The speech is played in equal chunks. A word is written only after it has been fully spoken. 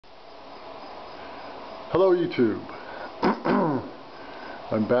Hello YouTube.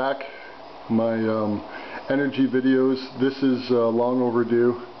 I'm back. My energy videos. This is long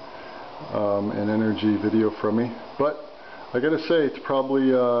overdue, an energy video from me. But I gotta say, it's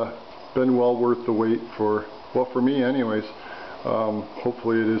probably been well worth the wait for me anyways.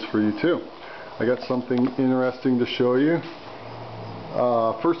 Hopefully it is for you too. I got something interesting to show you.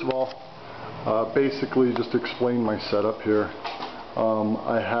 First of all, basically just explain my setup here.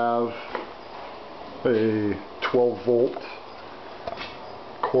 I have a 12 volt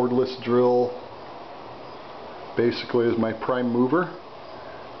cordless drill basically as my prime mover.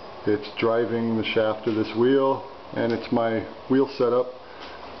 It's driving the shaft of this wheel, and it's my wheel setup,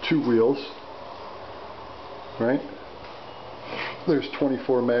 2 wheels, right? There's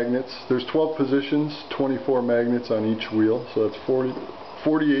 24 magnets, there's 12 positions, 24 magnets on each wheel, so that's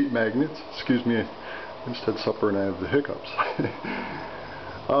 48 magnets. Excuse me, I just had supper and I have the hiccups.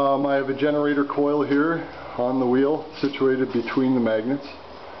 I have a generator coil here on the wheel situated between the magnets.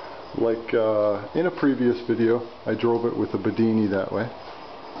 Like in a previous video, I drove it with a Bedini that way.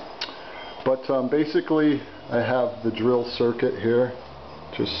 But basically I have the drill circuit here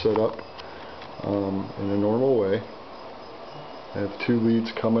just set up in a normal way. I have 2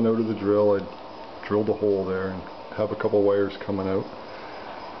 leads coming out of the drill. I drilled a hole there and have a couple wires coming out.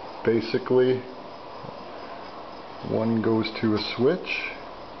 Basically, one goes to a switch.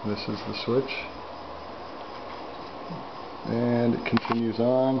 This is the switch, and it continues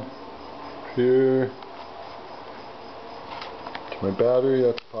on here to my battery.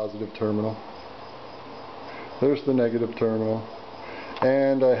 That's the positive terminal. There's the negative terminal,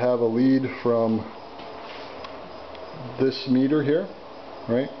 and I have a lead from this meter here,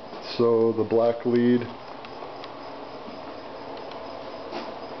 right? So the black lead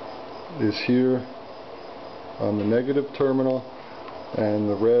is here on the negative terminal, and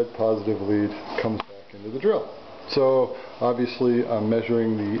the red positive lead comes back into the drill. So obviously I'm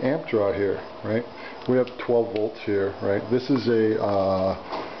measuring the amp draw here, right? We have 12 volts here, right? This is a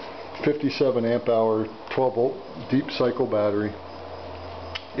 57 amp hour 12 volt deep cycle battery.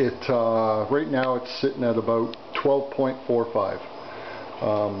 It right now it's sitting at about 12.45.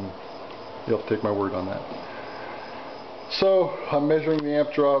 You'll have to take my word on that. So I'm measuring the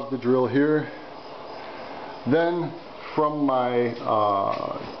amp draw of the drill here. Then from my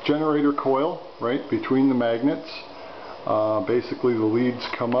generator coil, right, between the magnets, basically the leads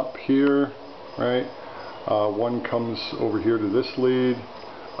come up here, right? One comes over here to this lead,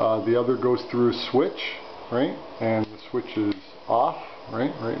 the other goes through a switch, right? And the switch is off,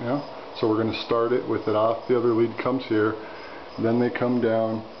 right now. So we're going to start it with it off. The other lead comes here, then they come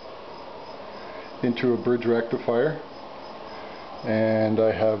down into a bridge rectifier, and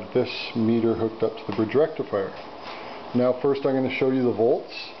I have this meter hooked up to the bridge rectifier. Now first I'm going to show you the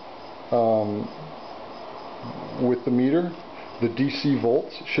volts with the meter. The DC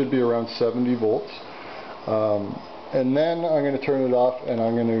volts should be around 70 volts. And then I'm going to turn it off, and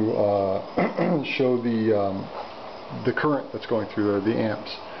I'm going to show the current that's going through there, the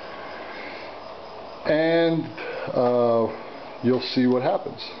amps. And you'll see what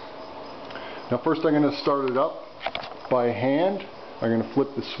happens. Now first I'm going to start it up by hand. I'm going to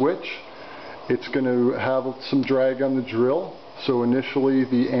flip the switch. It's going to have some drag on the drill, so initially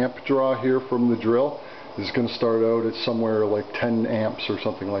the amp draw here from the drill is going to start out at somewhere like 10 amps or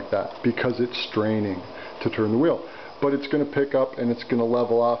something like that, because it's straining to turn the wheel. But it's going to pick up and it's going to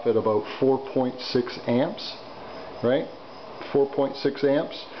level off at about 4.6 amps, right? 4.6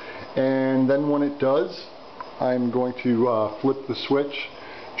 amps. And then when it does, I'm going to flip the switch,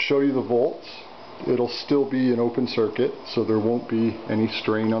 show you the volts. It'll still be an open circuit, so there won't be any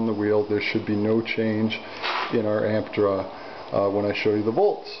strain on the wheel. There should be no change in our amp draw when I show you the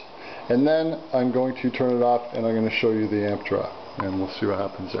volts. And then I'm going to turn it off, and I'm going to show you the amp draw, and we'll see what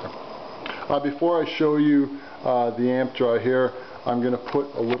happens there. Before I show you the amp draw here, I'm going to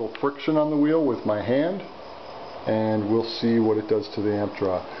put a little friction on the wheel with my hand, and we'll see what it does to the amp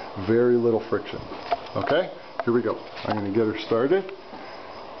draw. Very little friction. Okay, here we go. I'm going to get her started.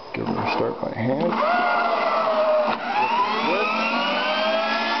 Give her a start by hand. There's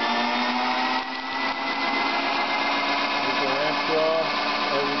our amp draw,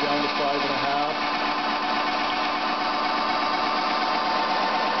 already down to 5.5.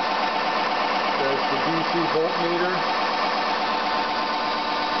 There's the DC voltmeter.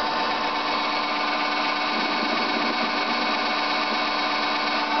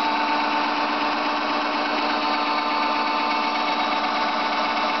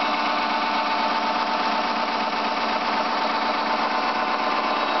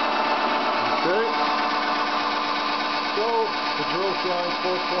 The drill is drawing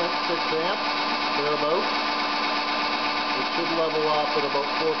 4.6 amps, thereabouts. It should level off at about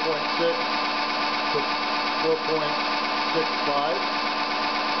 4.6 to 4.65.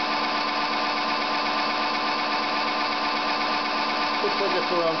 Looks like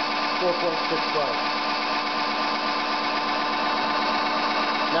it's around 4.65.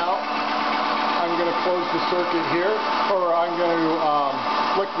 Now, I'm going to close the circuit here, or I'm going to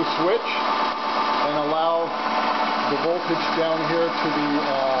flick the switch and allow the voltage down here to the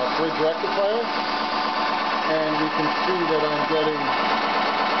bridge rectifier, and you can see that I'm getting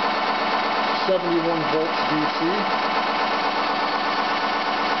 71 volts DC,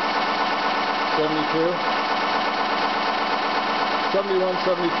 71,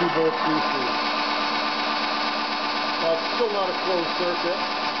 72 volts DC. That's still not a closed circuit.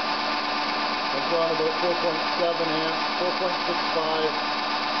 I've drawn about 4.7 amps, 4.65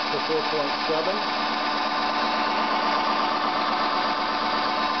 to 4.7.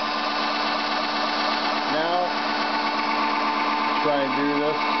 Now, try and do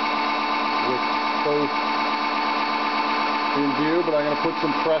this with both in view, but I'm going to put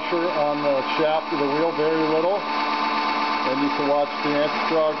some pressure on the shaft of the wheel, very little, and you can watch the amp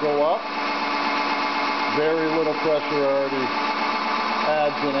draw go up. Very little pressure already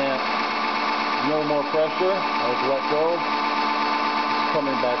adds an amp. No more pressure. I've let go. It's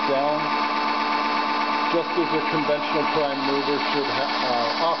coming back down. Just as a conventional prime mover should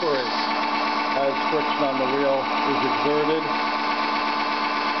operate. As friction on the wheel is exerted,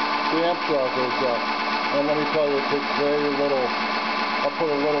 the amp draw goes up. And let me tell you, it takes very little. I'll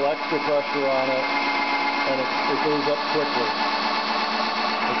put a little extra pressure on it, and it goes up quickly.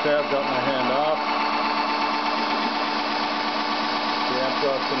 Okay, I've got my hand off. The amp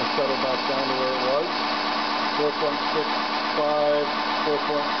draw is going to settle back down to where it was. 4.65,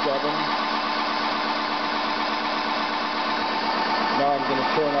 4.7. Now I'm going to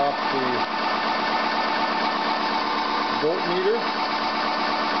turn off the voltmeter.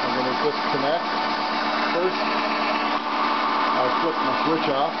 I'm going to disconnect. First, I'll flip my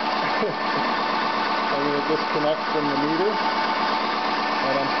switch off. I'm going to disconnect from the meter,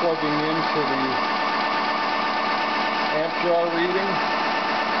 and I'm plugging into the amp draw reading.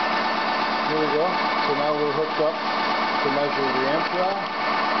 Here we go. So now we're hooked up to measure the amp draw.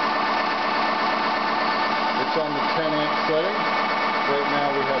 It's on the 10 amp setting. Right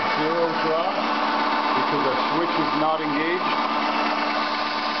now we have 0 draw because our switch is not engaged.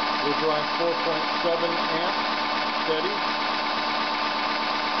 We're drawing 4.7 amps steady.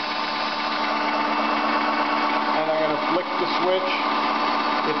 And I'm going to flick the switch.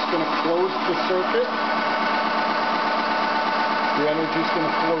 It's going to close the circuit. The energy is going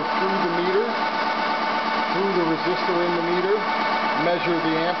to flow through the meter, through the resistor in the meter, measure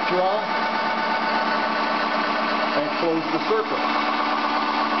the amp draw, and close the circuit.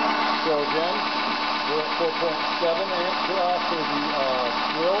 So again, we're at 4.7 amp draw for the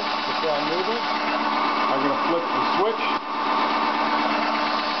drill, the prime mover. I'm going to flip the switch.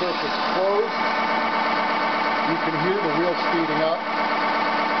 Circuit's closed. You can hear the wheel speeding up.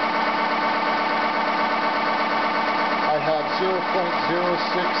 I have 0.06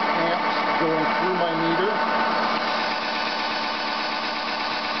 amps going through my meter.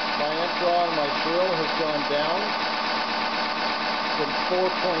 My amp draw on my drill has gone down from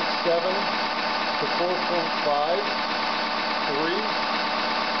 4.7 to 4.5,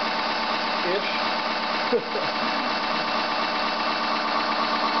 3-ish.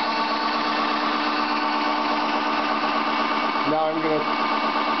 Now I'm going to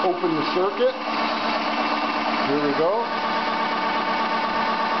open the circuit. Here we go.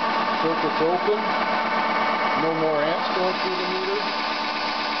 Circuit's open. No more amps going through the meter.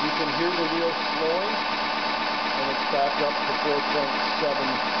 You can hear the wheels flowing, and it's back up to 4.7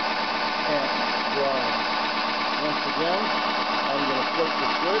 amps drawing. Once again, I'm going to flip the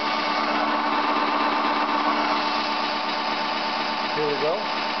switch. Here we go.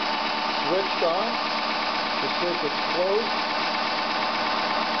 Switched on. The circuit's closed.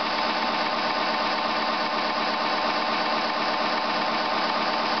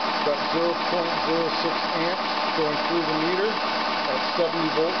 Got 0.06 amps going through the meter at 70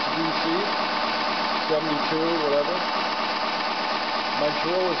 volts DC, 72, whatever. My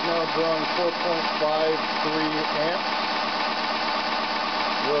drill is now drawing 4.53 amps,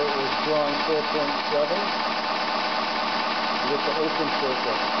 where it was drawing 4.7 with the open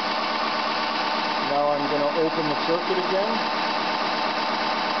circuit. Now I'm going to open the circuit again.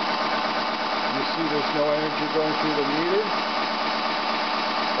 You see there's no energy going through the meter.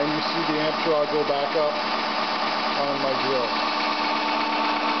 And you see the amp draw go back up on my drill.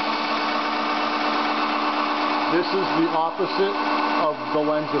 This is the opposite of the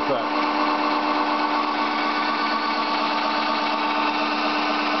Lenz effect.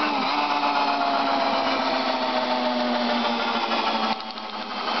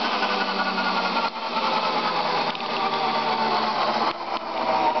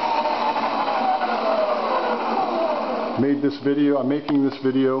 I'm making this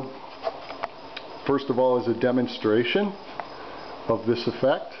video first of all as a demonstration of this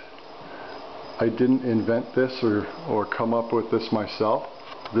effect. I didn't invent this or come up with this myself.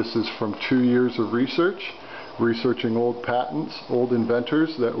 This is from 2 years of researching old patents, old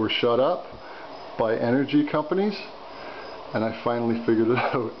inventors that were shut up by energy companies, and I finally figured it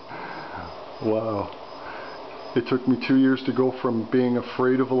out. Wow. It took me 2 years to go from being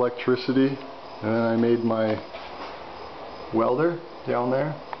afraid of electricity, and then I made my welder down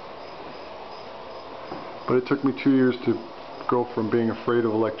there. But it took me 2 years to go from being afraid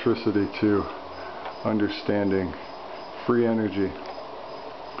of electricity to understanding free energy.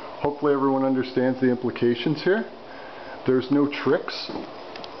 Hopefully everyone understands the implications here. There's no tricks.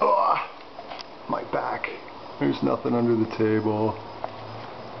 Ugh, my back. There's nothing under the table.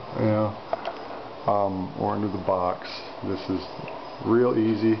 Yeah. Or under the box. This is real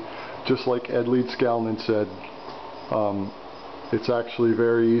easy. Just like Ed Leedskalnin said, it's actually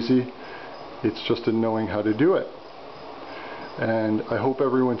very easy. It's just in knowing how to do it. And I hope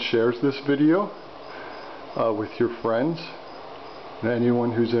everyone shares this video with your friends and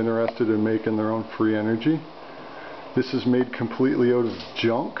anyone who's interested in making their own free energy. This is made completely out of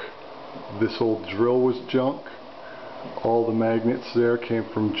junk. This old drill was junk. All the magnets there came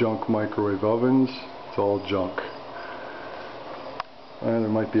from junk microwave ovens. It's all junk. And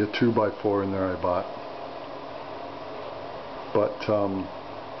there might be a 2x4 in there I bought. But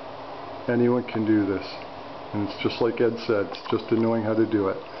anyone can do this, and it's just like Ed said, it's just in knowing how to do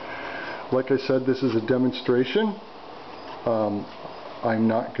it. Like I said, this is a demonstration. I'm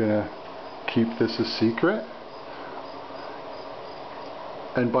not gonna keep this a secret.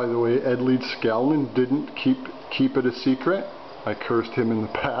 And by the way, Ed Leedskalnin didn't keep it a secret. I cursed him in the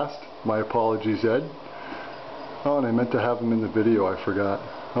past. My apologies, Ed. Oh, and I meant to have him in the video, I forgot.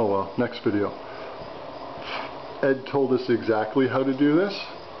 Oh well, next video. Ed told us exactly how to do this.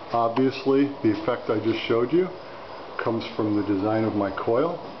 Obviously, the effect I just showed you comes from the design of my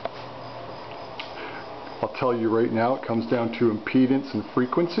coil. I'll tell you right now, it comes down to impedance and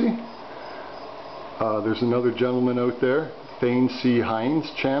frequency. There's another gentleman out there,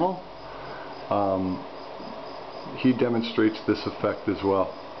 ThaneCHeins channel. He demonstrates this effect as well.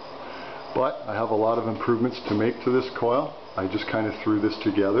 But I have a lot of improvements to make to this coil. I just kind of threw this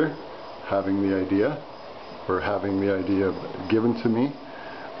together, having the idea given to me,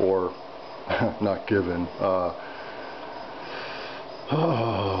 or not given,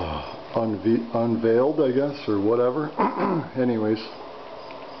 unveiled, I guess, or whatever. Anyways,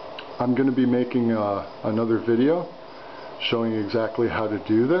 I'm going to be making another video showing exactly how to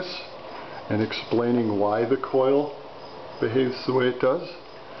do this and explaining why the coil behaves the way it does.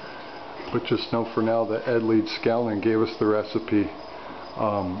 But just know for now that Ed Leedskalnin gave us the recipe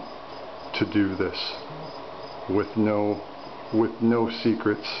to do this with no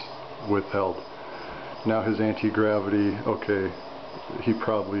secrets withheld. Now his anti-gravity, okay, he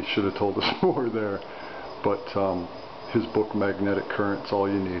probably should have told us more there, but his book Magnetic Current's all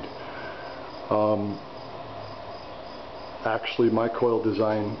you need. Actually, my coil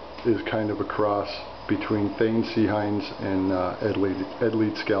design is kind of a cross between ThaneCHeins and Ed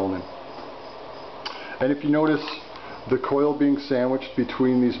Leedskalnin. And if you notice the coil being sandwiched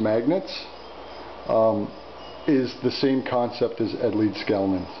between these magnets, is the same concept as Ed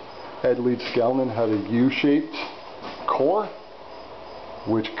Leedskalnin. Ed Leedskalnin had a U-shaped core,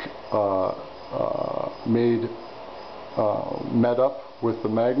 which met up with the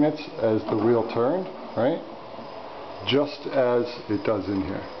magnets as the wheel turned, right? Just as it does in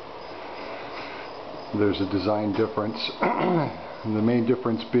here. There's a design difference, and the main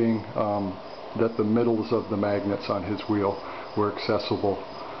difference being that the middles of the magnets on his wheel were accessible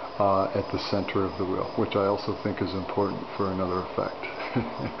at the center of the wheel, which I also think is important for another effect.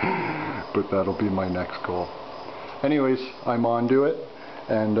 But that'll be my next goal. Anyways, I'm on to it,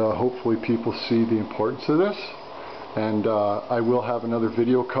 and hopefully people see the importance of this. And I will have another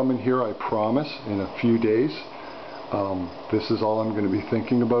video coming here, I promise, in a few days. This is all I'm going to be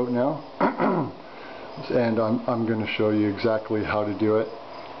thinking about now. And I'm going to show you exactly how to do it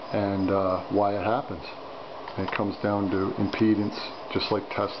and why it happens. And it comes down to impedance, just like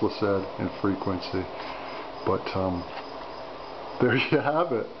Tesla said, and frequency. But there you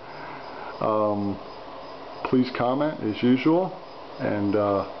have it. Please comment as usual, and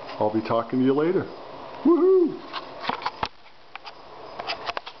I'll be talking to you later. Woohoo!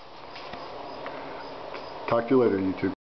 Talk to you later, YouTube.